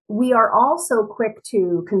we are also quick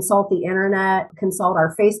to consult the internet, consult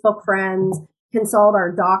our Facebook friends, consult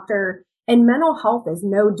our doctor, and mental health is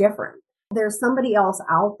no different. There's somebody else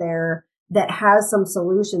out there that has some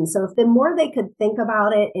solutions. So if the more they could think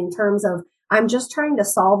about it in terms of, I'm just trying to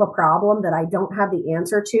solve a problem that I don't have the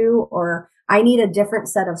answer to, or I need a different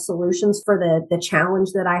set of solutions for the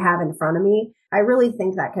challenge that I have in front of me, I really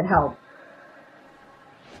think that could help.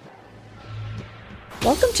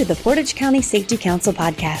 Welcome to the Portage County Safety Council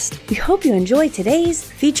podcast. We hope you enjoy today's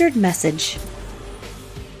featured message.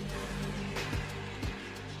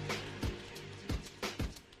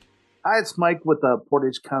 Hi, it's Mike with the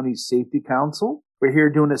Portage County Safety Council. We're here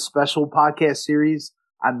doing a special podcast series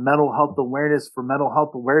on mental health awareness for Mental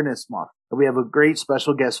Health Awareness Month. And we have a great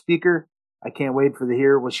special guest speaker. I can't wait to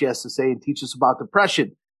hear what she has to say and teach us about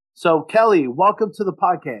depression. So, Kelly, welcome to the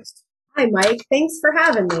podcast. Hi, Mike. Thanks for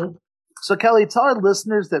having me. So, Kelly, tell our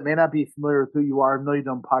listeners that may not be familiar with who you are. I know you've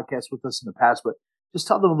done podcasts with us in the past, but just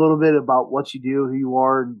tell them a little bit about what you do, who you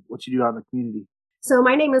are, and what you do out in the community. So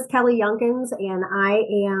my name is Kelly Younkins, and I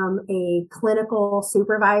am a clinical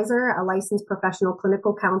supervisor, a licensed professional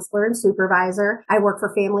clinical counselor and supervisor. I work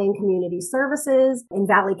for Family and Community Services in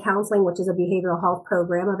Valley Counseling, which is a behavioral health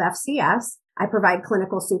program of FCS. I provide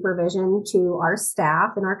clinical supervision to our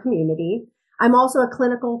staff in our community. I'm also a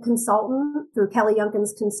clinical consultant through Kelly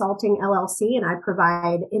Younkins Consulting LLC, and I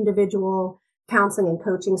provide individual counseling and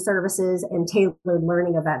coaching services and tailored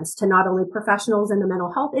learning events to not only professionals in the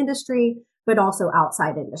mental health industry, but also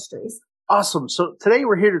outside industries. Awesome. So today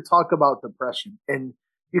we're here to talk about depression, and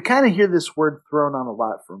you kind of hear this word thrown on a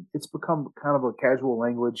lot from, it's become kind of a casual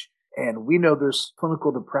language, and we know there's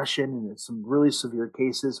clinical depression and some really severe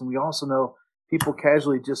cases. And we also know people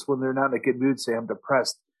casually, just when they're not in a good mood, say I'm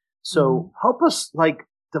depressed. So help us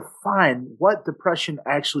define what depression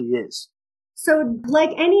actually is. So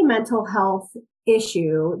like any mental health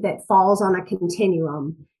issue that falls on a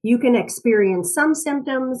continuum, you can experience some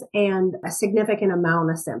symptoms and a significant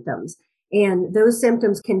amount of symptoms. And those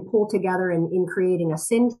symptoms can pull together in creating a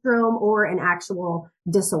syndrome or an actual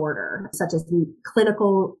disorder, such as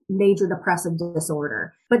clinical major depressive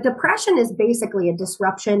disorder. But depression is basically a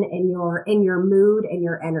disruption in your mood and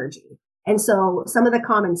your energy. And so some of the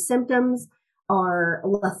common symptoms are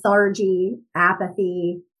lethargy,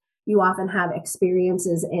 apathy. You often have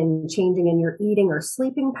experiences in changing in your eating or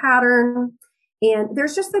sleeping pattern. And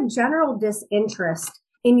there's just a general disinterest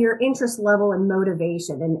in your interest level and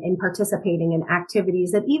motivation in participating in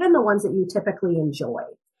activities, that even the ones that you typically enjoy.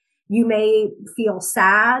 You may feel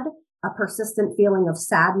sad, a persistent feeling of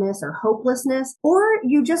sadness or hopelessness, or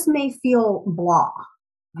you just may feel blah.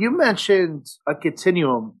 You mentioned a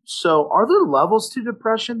continuum. So are there levels to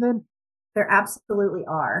depression then? There absolutely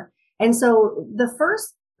are. And so the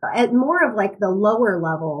first, at more of like the lower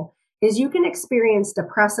level, is you can experience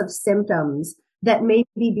depressive symptoms that maybe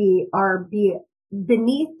be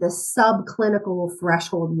beneath the subclinical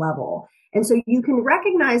threshold level. And so you can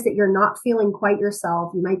recognize that you're not feeling quite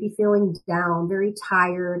yourself. You might be feeling down, very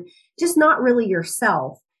tired, just not really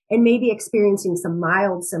yourself, and maybe experiencing some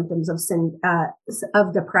mild symptoms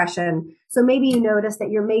of depression. So maybe you notice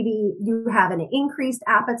that you have an increased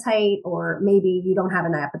appetite, or maybe you don't have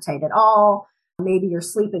an appetite at all. Maybe you're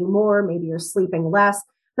sleeping more, maybe you're sleeping less.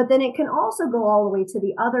 But then it can also go all the way to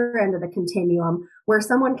the other end of the continuum, where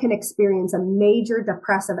someone can experience a major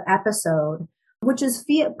depressive episode, which is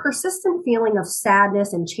persistent feeling of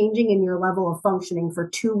sadness and changing in your level of functioning for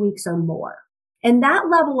 2 weeks or more. And that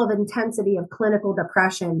level of intensity of clinical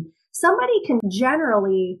depression, somebody can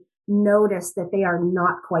generally notice that they are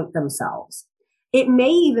not quite themselves. It may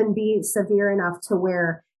even be severe enough to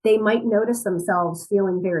where they might notice themselves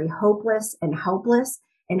feeling very hopeless and helpless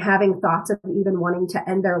and having thoughts of even wanting to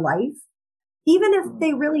end their life, even if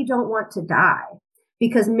they really don't want to die,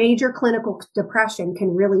 because major clinical depression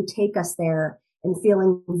can really take us there and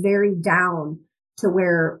feeling very down to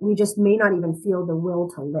where we just may not even feel the will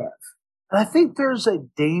to live. I think there's a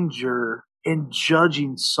danger in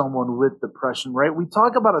judging someone with depression, right? We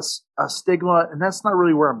talk about a stigma, and that's not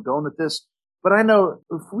really where I'm going with this. But I know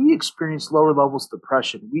if we experience lower levels of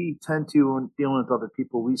depression, we tend to, when dealing with other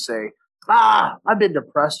people, we say, I've been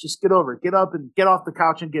depressed. Just get over it. Get up and get off the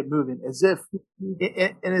couch and get moving, as if,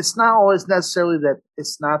 and it's not always necessarily that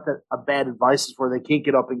it's not that a bad advice is where they can't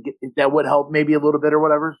get up and that would help maybe a little bit or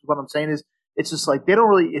whatever. What I'm saying is, it's just like they don't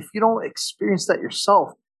really, if you don't experience that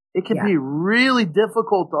yourself, it can be really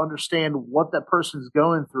difficult to understand what that person is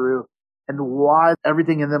going through and why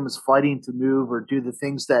everything in them is fighting to move or do the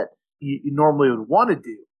things that you normally would want to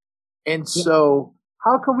do. And so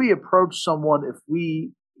how can we approach someone if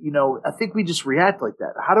we, I think we just react like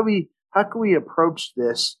that? How can we approach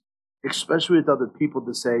this especially with other people,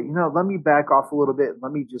 to say, let me back off a little bit.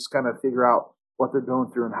 Let me just kind of figure out what they're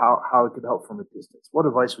going through and how it could help from a distance. What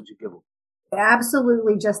advice would you give them?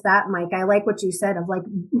 Absolutely just that, Mike. I like what you said of like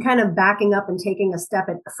kind of backing up and taking a step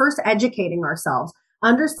at first educating ourselves,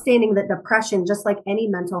 understanding that depression, just like any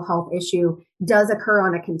mental health issue, does occur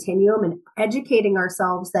on a continuum, and educating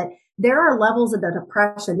ourselves that there are levels of the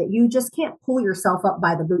depression that you just can't pull yourself up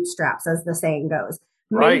by the bootstraps, as the saying goes.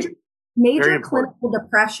 Right. Major clinical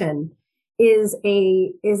depression is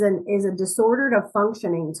a disorder of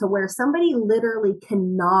functioning to where somebody literally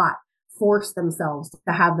cannot force themselves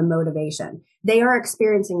to have the motivation. They are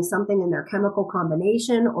experiencing something in their chemical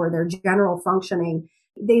combination or their general functioning.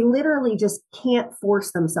 They literally just can't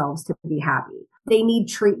force themselves to be happy. They need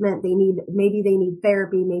treatment. Maybe they need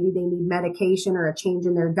therapy. Maybe they need medication or a change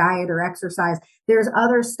in their diet or exercise. There's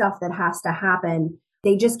other stuff that has to happen.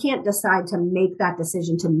 They just can't decide to make that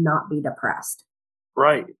decision to not be depressed.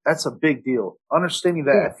 Right. That's a big deal. Understanding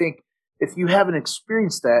that, I think if you haven't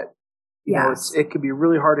experienced that, you know, it can be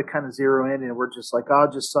really hard to kind of zero in, and we're just like, oh,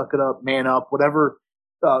 just suck it up, man up, whatever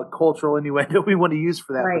cultural innuendo we want to use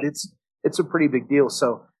for that. Right. But it's a pretty big deal.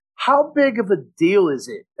 So how big of a deal is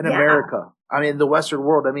it in America? I mean, the Western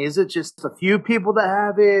world. I mean, is it just a few people that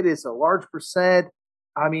have it? Is it a large percent?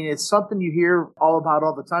 I mean, it's something you hear all about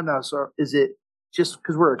all the time now. So is it just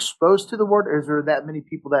because we're exposed to the word, or is there that many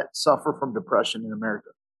people that suffer from depression in America?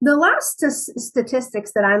 The last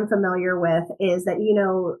statistics that I'm familiar with is that, you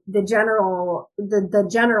know, the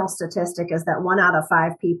general statistic is that 1 out of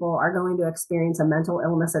 5 people are going to experience a mental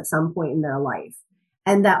illness at some point in their life.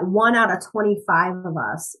 And that 1 out of 25 of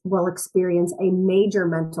us will experience a major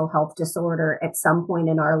mental health disorder at some point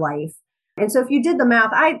in our life. And so if you did the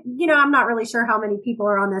math, I'm not really sure how many people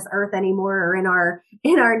are on this earth anymore or in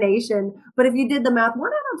our nation. But if you did the math,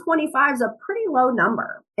 1 out of 25 is a pretty low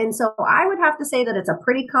number. And so I would have to say that it's a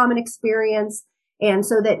pretty common experience. And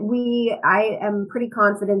so that I am pretty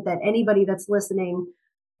confident that anybody that's listening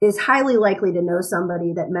is highly likely to know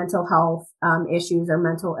somebody that mental health issues or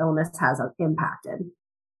mental illness has impacted.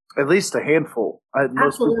 At least a handful.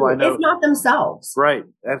 Most people I know. If not themselves. Right.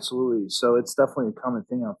 Absolutely. So it's definitely a common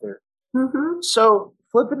thing out there. Mm-hmm. So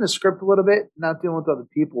flipping the script a little bit, not dealing with other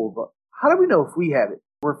people, but how do we know if we have it?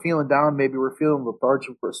 We're feeling down. Maybe we're feeling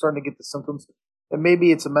lethargic. We're starting to get the symptoms. And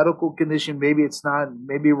maybe it's a medical condition. Maybe it's not.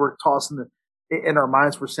 Maybe we're tossing in our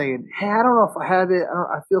minds. We're saying, hey, I don't know if I have it.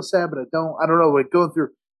 I feel sad, but I don't. I don't know. We're going through.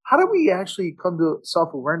 How do we actually come to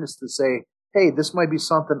self-awareness to say, hey, this might be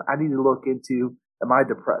something I need to look into. Am I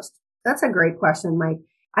depressed? That's a great question, Mike.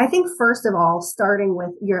 I think first of all, starting with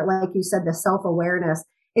like you said, the self-awareness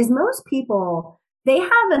is most people, they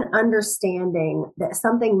have an understanding that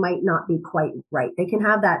something might not be quite right. They can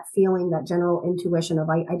have that feeling, that general intuition of,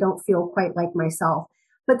 I don't feel quite like myself.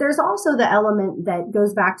 But there's also the element that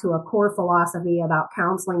goes back to a core philosophy about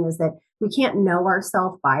counseling is that we can't know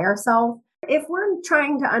ourselves by ourselves. If we're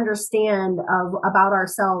trying to understand about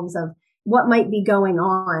ourselves of what might be going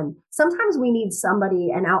on, sometimes we need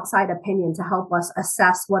somebody, an outside opinion, to help us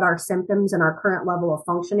assess what our symptoms and our current level of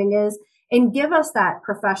functioning is and give us that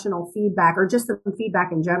professional feedback or just some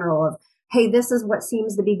feedback in general of, hey, this is what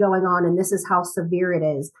seems to be going on and this is how severe it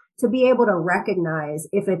is, to be able to recognize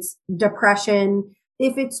if it's depression,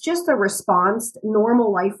 if it's just a response,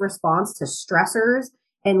 normal life response to stressors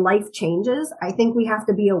and life changes. I think we have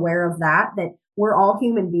to be aware of that we're all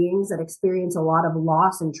human beings that experience a lot of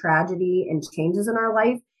loss and tragedy and changes in our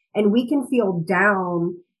life. And we can feel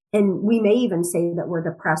down, and we may even say that we're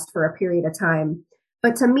depressed for a period of time.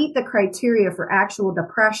 But to meet the criteria for actual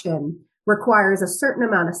depression requires a certain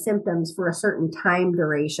amount of symptoms for a certain time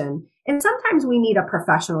duration. And sometimes we need a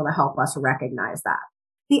professional to help us recognize that.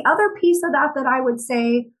 The other piece of that I would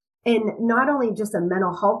say, and not only just a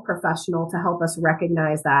mental health professional to help us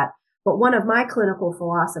recognize that, but one of my clinical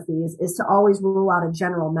philosophies is to always rule out a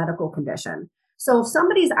general medical condition. So if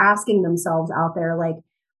somebody's asking themselves out there, like,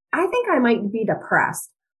 I think I might be depressed,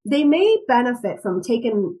 they may benefit from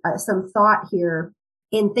taking some thought here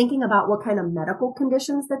in thinking about what kind of medical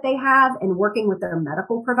conditions that they have and working with their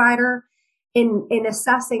medical provider in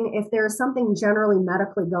assessing if there's something generally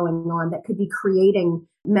medically going on that could be creating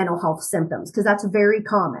mental health symptoms, because that's very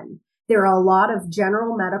common. There are a lot of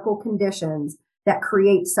general medical conditions that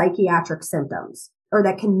create psychiatric symptoms or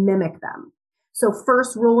that can mimic them. So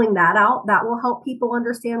first, ruling that out, that will help people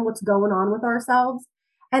understand what's going on with ourselves.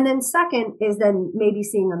 And then second is then maybe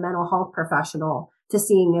seeing a mental health professional to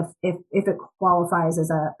seeing if it qualifies as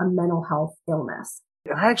a mental health illness.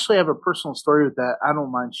 I actually have a personal story with that. I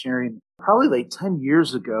don't mind sharing. Probably like 10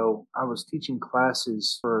 years ago, I was teaching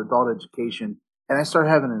classes for adult education, and I started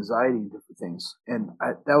having anxiety and different things. And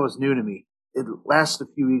that was new to me. it lasted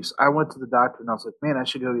a few weeks. I went to the doctor and I was like, man, I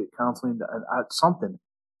should go get counseling.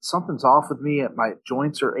 Something's off with me. My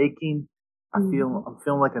joints are aching. I'm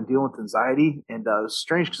feeling like I'm dealing with anxiety, and it was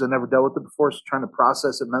strange because I never dealt with it before. So trying to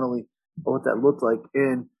process it mentally, what that looked like.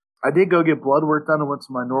 And I did go get blood work done. I went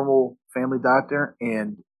to my normal family doctor,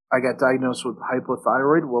 and I got diagnosed with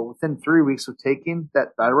hypothyroid. Well, within 3 weeks of taking that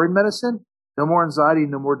thyroid medicine, no more anxiety,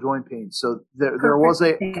 no more joint pain. So there was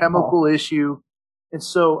a chemical issue. And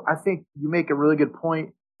so I think you make a really good point.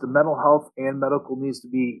 The mental health and medical needs to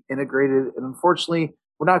be integrated. And unfortunately,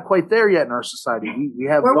 we're not quite there yet in our society.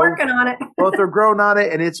 We're working on it. Both are growing on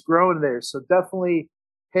it, and it's growing there. So definitely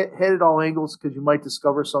hit at all angles, because you might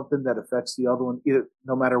discover something that affects the other one, either,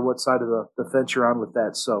 no matter what side of the fence you're on with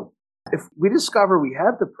that. So if we discover we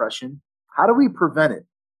have depression, how do we prevent it?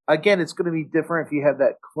 Again, it's going to be different if you have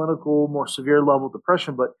that clinical, more severe level of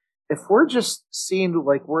depression. But if we're just seeing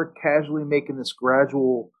like we're casually making this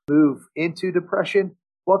gradual move into depression,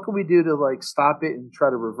 what can we do to like stop it and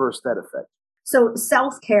try to reverse that effect? So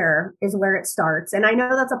self-care is where it starts. And I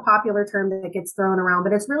know that's a popular term that gets thrown around,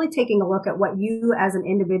 but it's really taking a look at what you as an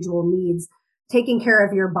individual needs, taking care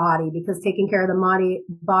of your body, because taking care of the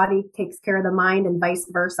body takes care of the mind, and vice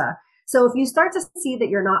versa. So if you start to see that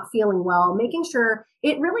you're not feeling well, making sure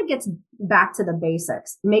it really gets back to the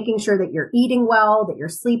basics, making sure that you're eating well, that you're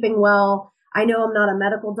sleeping well. I know I'm not a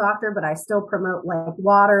medical doctor, but I still promote like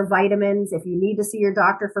water, vitamins. If you need to see your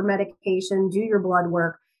doctor for medication, do your blood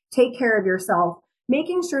work. Take care of yourself,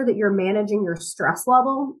 making sure that you're managing your stress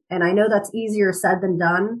level. And I know that's easier said than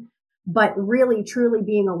done, but really truly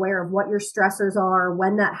being aware of what your stressors are,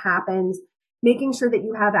 when that happens, making sure that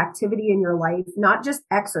you have activity in your life, not just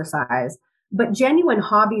exercise, but genuine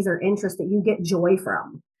hobbies or interests that you get joy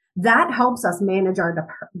from. That helps us manage our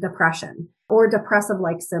depression or depressive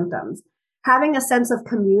like symptoms. Having a sense of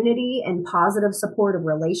community and positive supportive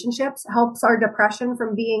relationships helps our depression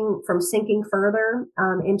from sinking further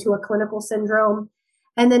into a clinical syndrome.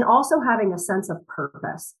 And then also having a sense of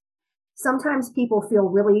purpose. Sometimes people feel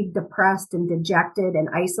really depressed and dejected and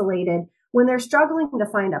isolated when they're struggling to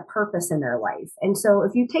find a purpose in their life. And so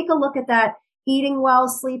if you take a look at that, eating well,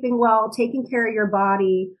 sleeping well, taking care of your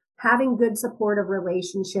body, having good supportive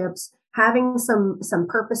relationships, having some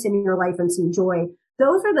purpose in your life and some joy,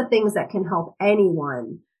 those are the things that can help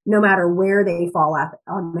anyone, no matter where they fall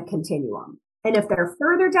on the continuum. And if they're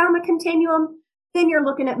further down the continuum, then you're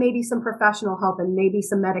looking at maybe some professional help and maybe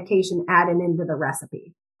some medication added into the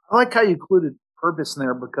recipe. I like how you included purpose in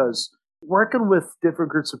there, because working with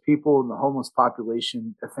different groups of people in the homeless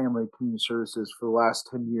population at Family and Community Services for the last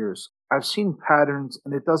 10 years, I've seen patterns,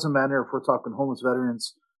 and it doesn't matter if we're talking homeless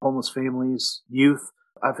veterans, homeless families, youth.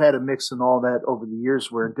 I've had a mix in all that over the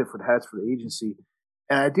years, wearing different hats for the agency.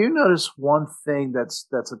 And I do notice one thing that's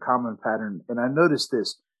a common pattern. And I noticed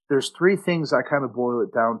this. There's 3 things I kind of boil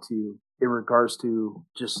it down to in regards to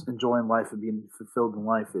just enjoying life and being fulfilled in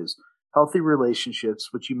life is healthy relationships,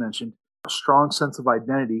 which you mentioned, a strong sense of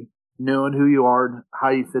identity, knowing who you are and how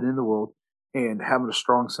you fit in the world, and having a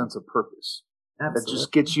strong sense of purpose. Absolutely. That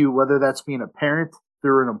just gets you, whether that's being a parent,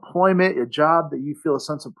 through an employment, a job that you feel a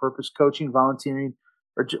sense of purpose, coaching, volunteering,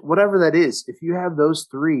 or whatever that is. If you have those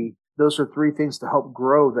 3, those are 3 things to help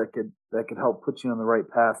grow that could help put you on the right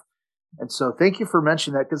path. And so thank you for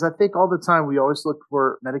mentioning that, because I think all the time we always look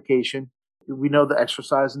for medication. We know the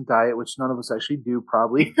exercise and diet, which none of us actually do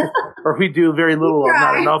probably, or we do very little of,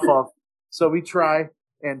 not enough of. So we try,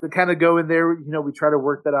 and to kind of go in there, we try to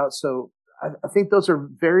work that out. So I think those are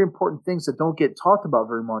very important things that don't get talked about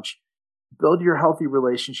very much. Build your healthy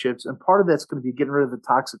relationships. And part of that's going to be getting rid of the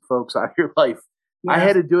toxic folks out of your life. Yeah. I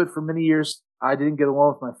had to do it for many years. I didn't get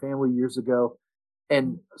along with my family years ago.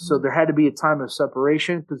 And so there had to be a time of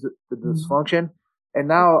separation because of the dysfunction. And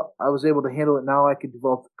now I was able to handle it. Now I could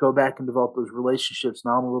go back and develop those relationships.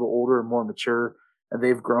 Now I'm a little older and more mature, and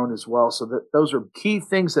they've grown as well. So those are key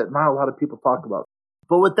things that not a lot of people talk about.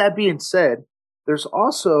 But with that being said, there's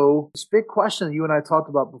also this big question that you and I talked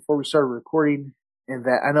about before we started recording. And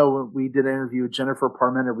that I know when we did an interview with Jennifer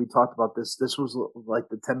Parmenter, we talked about this. This was like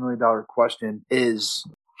the $10 million question is,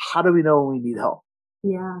 how do we know when we need help?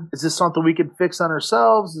 Yeah. Is this something we can fix on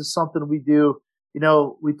ourselves? Is this something we do?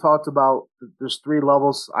 We talked about there's 3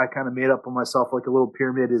 levels. I kind of made up on myself like a little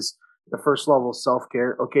pyramid. Is the first level of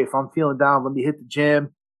self-care. Okay, if I'm feeling down, let me hit the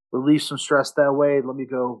gym, relieve some stress that way. Let me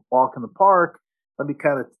go walk in the park. Let me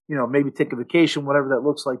kind of, maybe take a vacation, whatever that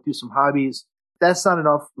looks like, do some hobbies. That's not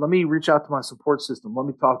enough. Let me reach out to my support system. Let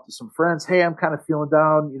me talk to some friends. Hey, I'm kind of feeling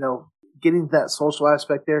down, getting that social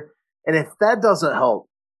aspect there. And if that doesn't help,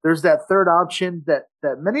 there's that third option that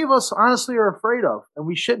many of us honestly are afraid of, and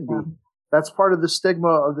we shouldn't be. That's part of the stigma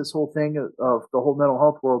of this whole thing of the whole mental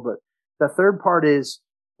health world. But The third part is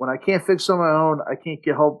when I can't fix on my own, I can't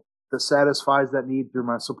get help that satisfies that need through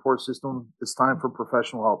my support system. It's time for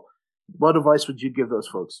professional help. What advice would you give those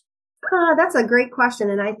folks? That's a great question.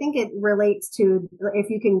 And I think it relates to, if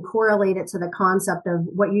you can correlate it to the concept of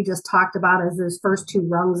what you just talked about as those first two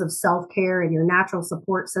rungs of self-care and your natural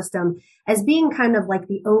support system as being kind of like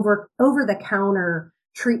the over the counter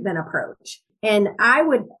treatment approach. And I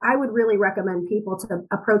would really recommend people to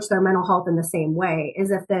approach their mental health in the same way,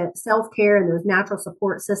 is if the self-care and those natural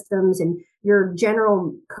support systems and your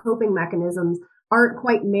general coping mechanisms aren't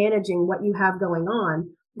quite managing what you have going on,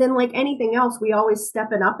 then like anything else, we always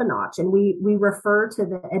step it up a notch and we refer to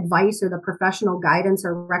the advice or the professional guidance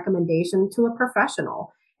or recommendation to a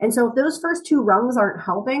professional. And so if those first two rungs aren't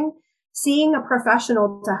helping, seeing a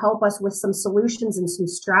professional to help us with some solutions and some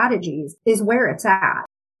strategies is where it's at.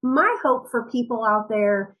 My hope for people out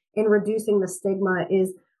there in reducing the stigma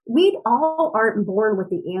is we all aren't born with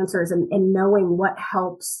the answers and knowing what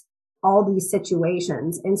helps all these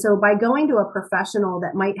situations. And so by going to a professional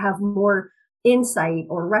that might have more insight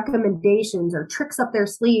or recommendations or tricks up their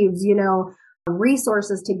sleeves,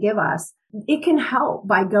 resources to give us, it can help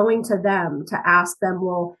by going to them to ask them,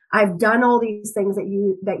 well, I've done all these things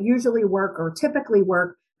that usually work or typically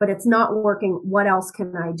work, but it's not working. What else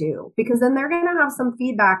can I do? Because then they're going to have some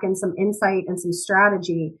feedback and some insight and some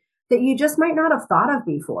strategy that you just might not have thought of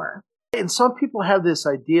before. And some people have this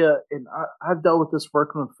idea, and I've dealt with this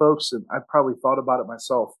working with folks, and I've probably thought about it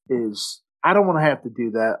myself, is I don't want to have to do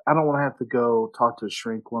that. I don't want to have to go talk to a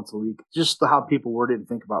shrink once a week. Just how people word it and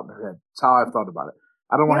think about it in their head. It's how I've thought about it.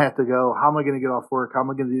 I don't want to have to go, how am I going to get off work? How am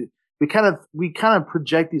I going to do? We kind of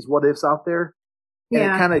project these what ifs out there, and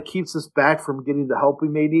it kind of keeps us back from getting the help we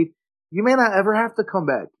may need. You may not ever have to come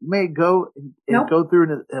back. You may go and go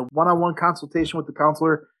through a one-on-one consultation with the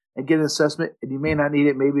counselor and get an assessment, and you may not need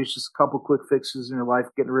it. Maybe it's just a couple quick fixes in your life,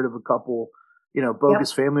 getting rid of a couple,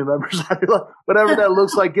 bogus family members out of your life, whatever that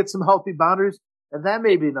looks like, get some healthy boundaries. And that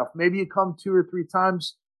may be enough. Maybe you come 2 or 3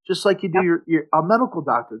 times, just like you do a medical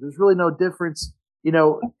doctor. There's really no difference.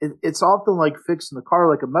 It's often like fixing the car,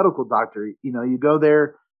 like a medical doctor. You go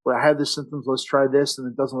there, well, I have the symptoms, let's try this.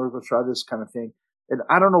 And it doesn't work, let's try this kind of thing. And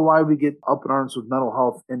I don't know why we get up in arms with mental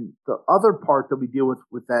health. And the other part that we deal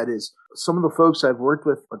with that is some of the folks I've worked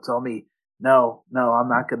with will tell me, no, I'm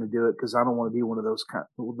not going to do it because I don't want to be one of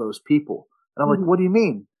those people. And I'm like, what do you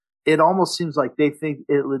mean? It almost seems like they think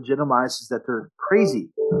it legitimizes that they're crazy.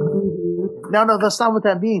 Mm-hmm. No, that's not what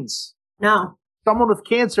that means. No. Someone with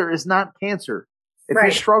cancer is not cancer. If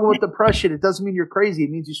you struggle with depression, it doesn't mean you're crazy.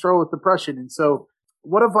 It means you struggle with depression. And so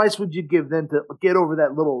what advice would you give them to get over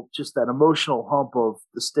that emotional hump of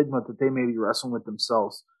the stigma that they may be wrestling with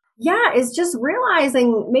themselves? Yeah, it's just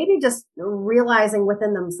realizing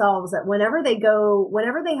within themselves that whenever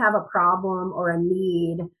they have a problem or a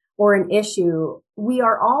need or an issue, we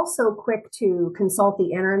are all so quick to consult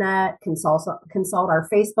the internet, consult our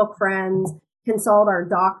Facebook friends, consult our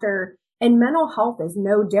doctor, and mental health is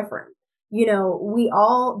no different.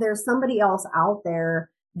 There's somebody else out there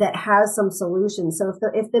that has some solutions. So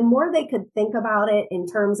if the more they could think about it in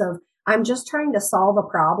terms of, I'm just trying to solve a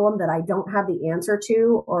problem that I don't have the answer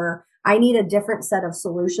to, or I need a different set of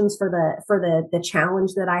solutions for the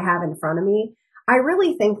challenge that I have in front of me. I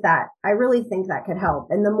really think that could help.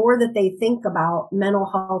 And the more that they think about mental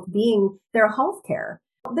health being their health care,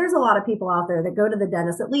 there's a lot of people out there that go to the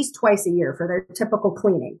dentist at least twice a year for their typical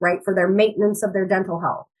cleaning, right? For their maintenance of their dental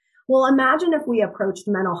health. Well, imagine if we approached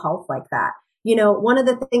mental health like that. One of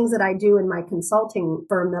the things that I do in my consulting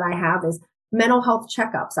firm that I have is mental health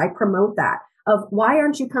checkups. I promote that of why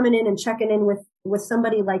aren't you coming in and checking in with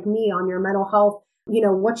somebody like me on your mental health?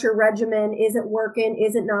 What's your regimen? Is it working?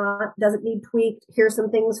 Is it not? Does it need tweaked? Here's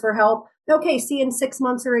some things for help. Okay, see you in 6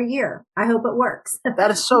 months or a year. I hope it works.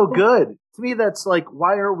 That is so good. To me, that's like,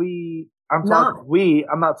 why are we, I'm not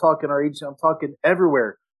talking our agency, I'm talking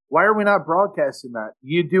everywhere. Why are we not broadcasting that?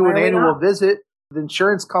 You do an annual visit. The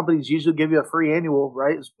insurance companies usually give you a free annual,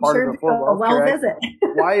 right? As part of the Affordable Health Care visit.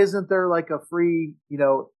 Why isn't there like a free,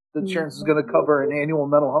 the insurance is going to cover an annual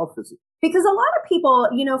mental health visit? Because a lot of people,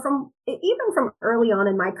 from early on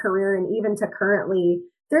in my career and even to currently,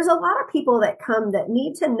 there's a lot of people that come that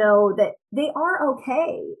need to know that they are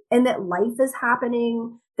okay and that life is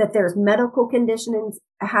happening, that there's medical conditions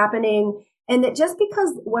happening. And that just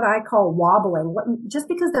because what I call wobbling, just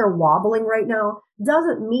because they're wobbling right now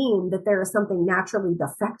doesn't mean that there is something naturally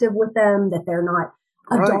defective with them, that they're not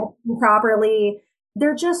adulting properly.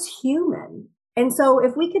 They're just human. And so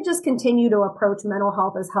if we could just continue to approach mental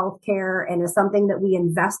health as healthcare and as something that we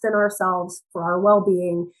invest in ourselves for our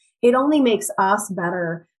well-being, it only makes us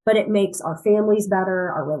better but it makes our families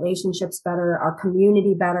better, our relationships better, our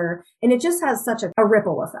community better. And it just has such a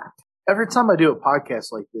ripple effect. Every time I do a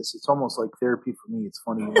podcast like this, it's almost like therapy for me. It's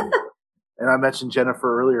funny. And I mentioned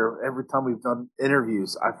Jennifer earlier. Every time we've done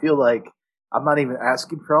interviews, I feel like I'm not even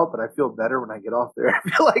asking for help, but I feel better when I get off there. I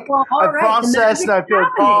feel like I process and I feel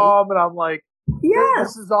calm, and I'm like,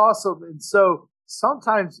 this is awesome. And so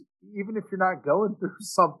sometimes, even if you're not going through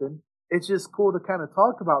something, it's just cool to kind of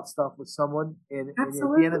talk about stuff with someone. And at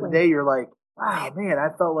the end of the day, you're like, wow, man, I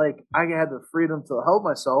felt like I had the freedom to help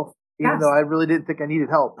myself, even though I really didn't think I needed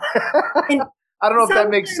help. I don't know if that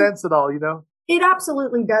makes sense at all, It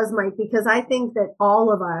absolutely does, Mike, because I think that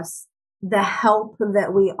all of us, the help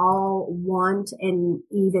that we all want and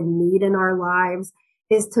even need in our lives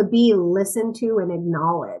is to be listened to and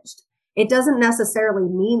acknowledged. It doesn't necessarily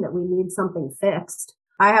mean that we need something fixed.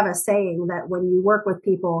 I have a saying that when you work with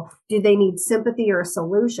people, do they need sympathy or a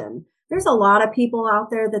solution? There's a lot of people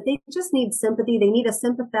out there that they just need sympathy. They need a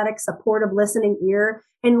sympathetic, supportive, listening ear.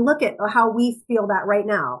 And look at how we feel that right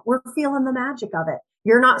now. We're feeling the magic of it.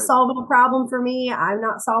 You're not solving a problem for me. I'm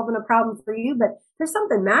not solving a problem for you, but there's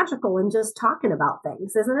something magical in just talking about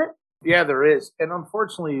things, isn't it? Yeah, there is. And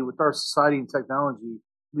unfortunately, with our society and technology,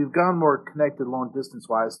 we've gone more connected long distance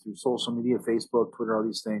wise through social media, Facebook, Twitter, all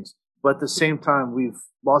these things. But at the same time, we've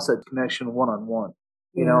lost that connection one-on-one.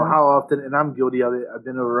 You know, how often, and I'm guilty of it, I've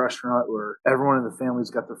been to a restaurant where everyone in the family's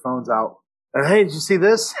got their phones out. And, hey, did you see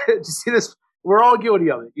this? Did you see this? We're all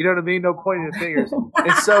guilty of it. You know what I mean? No pointing the fingers.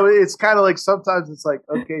 And so it's kind of like sometimes it's like,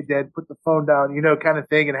 okay, Dad, put the phone down, kind of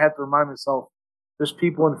thing. And I have to remind myself, there's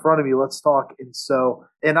people in front of me. Let's talk. And so,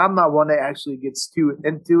 and I'm not one that actually gets too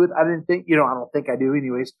into it. I don't think I do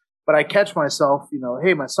anyways. But I catch myself,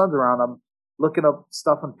 hey, my son's around. I'm looking up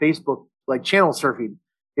stuff on Facebook, like channel surfing.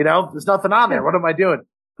 There's nothing on there. What am I doing?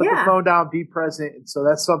 Put the phone down, be present. And so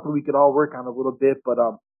that's something we could all work on a little bit. But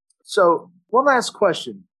so one last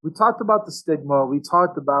question. We talked about the stigma. We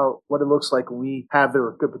talked about what it looks like when we have it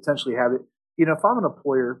or could potentially have it. If I'm an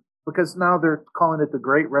employer, because now they're calling it the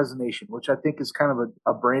Great Resignation, which I think is kind of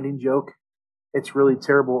a branding joke. It's really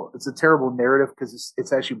terrible. It's a terrible narrative because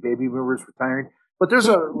it's actually baby boomers retiring. But there's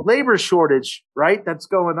a labor shortage, right, that's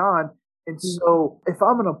going on. And so if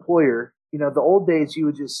I'm an employer, the old days, you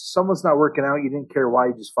would someone's not working out, you didn't care why,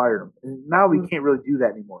 you just fired them. And now we can't really do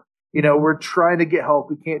that anymore. We're trying to get help.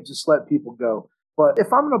 We can't just let people go. But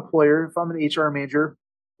if I'm an employer, if I'm an HR manager,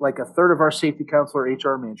 like a third of our safety council are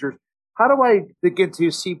HR managers, how do I begin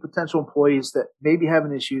to see potential employees that maybe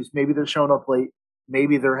having issues, maybe they're showing up late,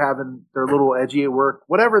 maybe they're a little edgy at work,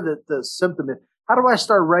 whatever the symptom is, how do I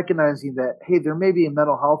start recognizing that, hey, there may be a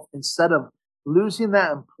mental health, instead of losing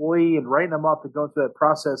that employee and writing them up and going through that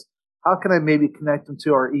process? How can I maybe connect them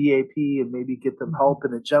to our EAP and maybe get them help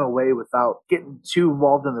in a gentle way without getting too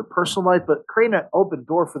involved in their personal life, but creating an open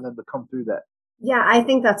door for them to come through that? Yeah, I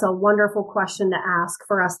think that's a wonderful question to ask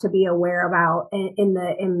for us to be aware about in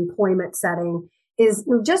the employment setting, is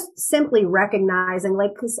just simply recognizing,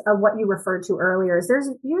 like what you referred to earlier, is there's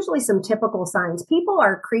usually some typical signs. People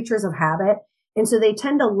are creatures of habit. And so they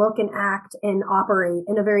tend to look and act and operate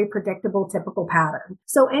in a very predictable, typical pattern.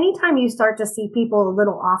 So anytime you start to see people a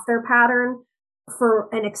little off their pattern for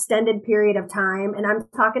an extended period of time, and I'm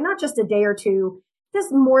talking not just a day or two,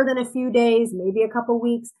 just more than a few days, maybe a couple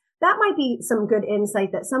weeks, that might be some good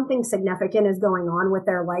insight that something significant is going on with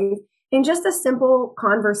their life. In just a simple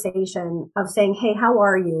conversation of saying, hey, how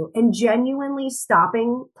are you? And genuinely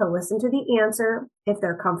stopping to listen to the answer if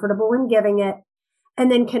they're comfortable in giving it, and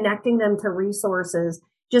then connecting them to resources,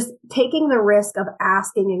 just taking the risk of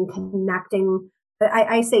asking and connecting.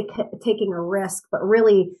 I say taking a risk, but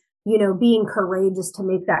really, being courageous to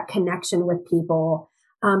make that connection with people,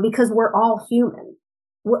 because we're all human.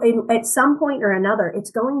 At some point or another, it's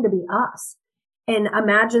going to be us. And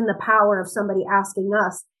imagine the power of somebody asking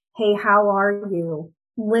us, hey, how are you?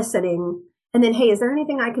 Listening. And then, hey, is there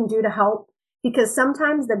anything I can do to help? Because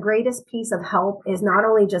sometimes the greatest piece of help is not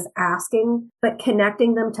only just asking, but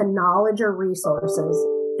connecting them to knowledge or resources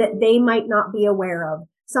that they might not be aware of.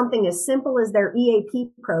 Something as simple as their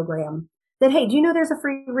EAP program. That, hey, do you know there's a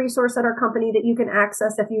free resource at our company that you can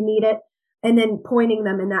access if you need it? And then pointing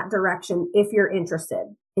them in that direction if you're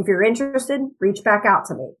interested. If you're interested, reach back out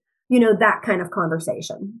to me. That kind of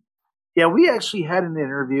conversation. Yeah, we actually had an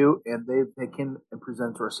interview, and they came and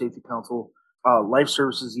presented to our safety council, Life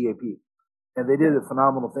Services EAP. And they did a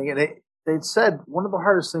phenomenal thing. And they said one of the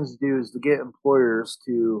hardest things to do is to get employers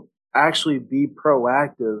to actually be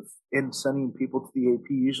proactive in sending people to the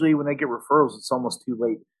EAP. Usually when they get referrals, it's almost too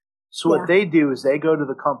late. So what they do is they go to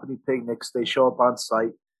the company picnics, they show up on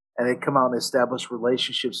site, and they come out and establish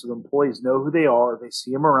relationships with employees, know who they are, they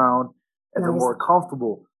see them around, and they're more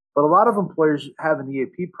comfortable. But a lot of employers have an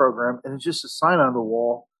EAP program, and it's just a sign on the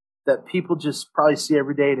wall that people just probably see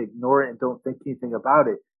every day and ignore it and don't think anything about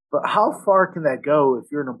it. But how far can that go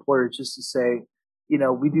if you're an employer just to say,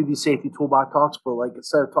 we do these safety toolbox talks, but like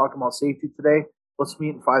instead of talking about safety today, let's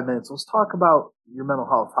meet in 5 minutes. Let's talk about your mental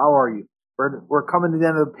health. How are you? We're coming to the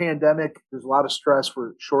end of the pandemic. There's a lot of stress.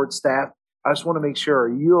 We're short staffed. I just want to make sure, are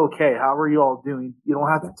you okay? How are you all doing? You don't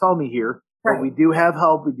have to tell me here, but we do have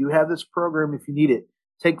help. We do have this program if you need it.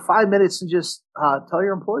 Take 5 minutes and just tell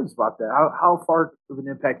your employees about that. How far of an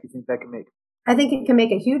impact do you think that can make? I think it can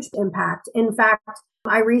make a huge impact. In fact,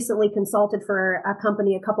 I recently consulted for a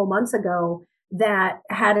company a couple months ago that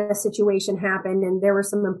had a situation happen, and there were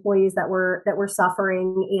some employees that were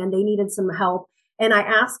suffering and they needed some help. And I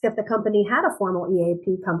asked if the company had a formal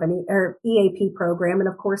EAP program. And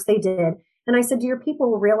of course they did. And I said, do your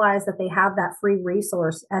people realize that they have that free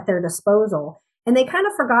resource at their disposal? And they kind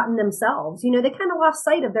of forgotten themselves. They kind of lost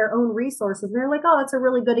sight of their own resources. And they're like, oh, that's a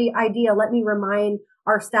really good idea. Let me remind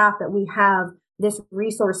our staff that we have this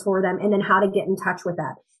resource for them and then how to get in touch with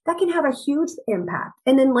that. That can have a huge impact.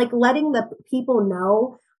 And then like letting the people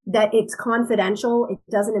know that it's confidential, it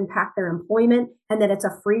doesn't impact their employment, and that it's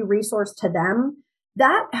a free resource to them.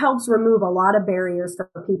 That helps remove a lot of barriers for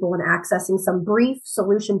people in accessing some brief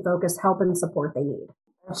solution-focused help and support they need.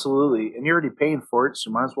 Absolutely. And you're already paying for it, so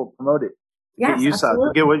you might as well promote it. Yes, get use out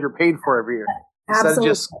to get what you're paid for every year. Instead of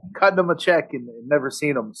just cutting them a check and never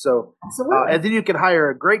seeing them. So, and then you can hire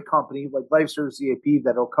a great company like Life Service EAP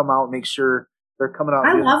that'll come out and make sure they're coming out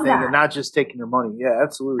and doing the thing and not just taking your money. Yeah,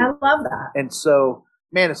 absolutely. I love that. And so,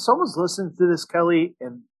 man, if someone's listening to this, Kelly,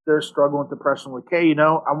 and they're struggling with depression, like, hey,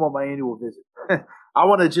 I want my annual visit. I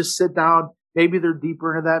want to just sit down. Maybe they're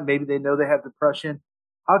deeper into that. Maybe they know they have depression.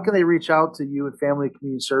 How can they reach out to you and Family and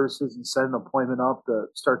Community Services and set an appointment up to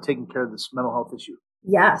start taking care of this mental health issue?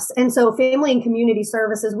 Yes. And so Family and Community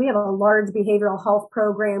Services, we have a large behavioral health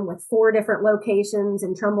program with 4 different locations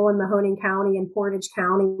in Trumbull and Mahoning County and Portage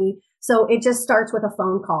County. So it just starts with a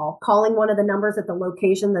phone call, calling one of the numbers at the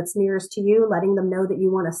location that's nearest to you, letting them know that you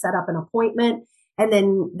want to set up an appointment. And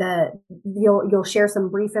then you'll share some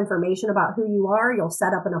brief information about who you are. You'll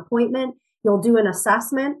set up an appointment. You'll do an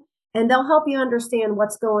assessment, and they'll help you understand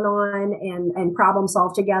what's going on and problem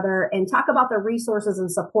solve together and talk about the resources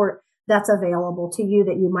and support that's available to you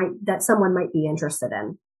that someone might be interested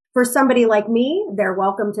in. For somebody like me, they're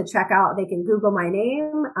welcome to check out. They can Google my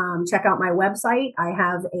name, check out my website. I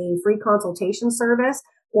have a free consultation service,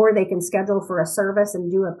 or they can schedule for a service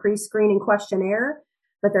and do a pre-screening questionnaire.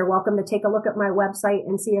 But they're welcome to take a look at my website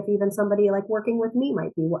and see if even somebody like working with me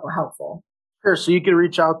might be helpful. Sure. So you can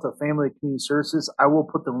reach out to Family and Community Services. I will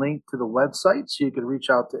put the link to the website so you can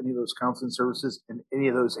reach out to any of those counseling services in any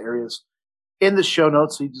of those areas in the show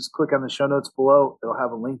notes. So you just click on the show notes below. It'll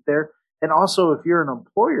have a link there. And also, if you're an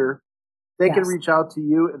employer, they can reach out to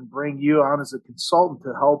you and bring you on as a consultant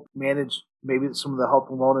to help manage maybe some of the health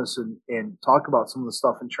and wellness and talk about some of the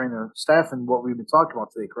stuff and train their staff and what we've been talking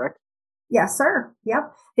about today, correct? Yes, sir.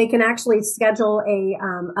 Yep. They can actually schedule a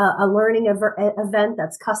learning event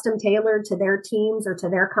that's custom tailored to their teams or to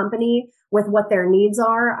their company with what their needs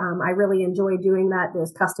are. I really enjoy doing that.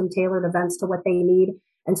 There's custom tailored events to what they need.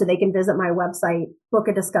 And so they can visit my website, book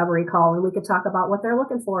a discovery call, and we could talk about what they're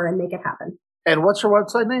looking for and make it happen. And what's your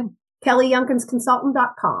website name?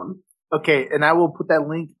 KellyYunkensConsultant.com. Okay. And I will put that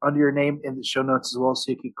link under your name in the show notes as well,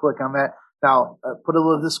 so you can click on that. Now, put a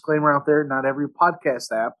little disclaimer out there. Not every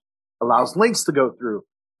podcast app allows links to go through.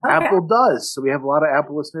 Okay. Apple does. So we have a lot of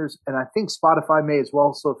Apple listeners, and I think Spotify may as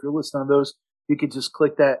well. So if you're listening on those, you could just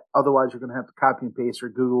click that. Otherwise, you're going to have to copy and paste or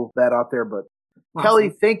Google that out there. But awesome. Kelly,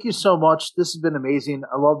 thank you so much. This has been amazing.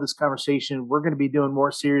 I love this conversation. We're going to be doing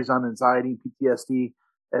more series on anxiety and PTSD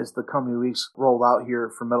as the coming weeks roll out here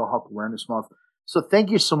for Mental Health Awareness Month. So thank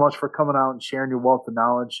you so much for coming out and sharing your wealth of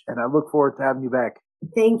knowledge. And I look forward to having you back.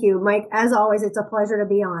 Thank you, Mike. As always, it's a pleasure to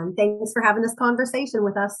be on. Thanks for having this conversation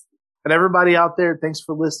with us. And everybody out there, thanks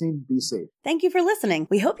for listening. Be safe. Thank you for listening.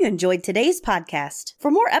 We hope you enjoyed today's podcast. For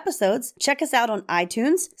more episodes, check us out on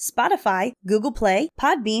iTunes, Spotify, Google Play,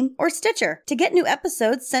 Podbean, or Stitcher. To get new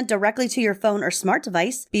episodes sent directly to your phone or smart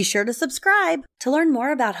device, be sure to subscribe. To learn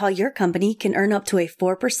more about how your company can earn up to a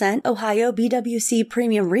 4% Ohio BWC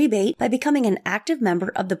premium rebate by becoming an active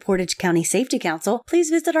member of the Portage County Safety Council, please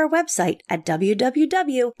visit our website at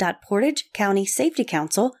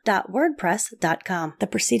www.portagecounty.wordpress.com. The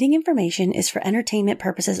preceding information is for entertainment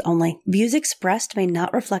purposes only. Views expressed may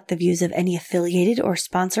not reflect the views of any affiliated or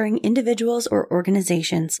sponsoring individuals or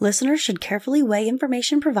organizations. Listeners should carefully weigh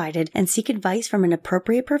information provided and seek advice from an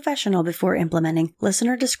appropriate professional before implementing.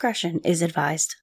 Listener discretion is advised.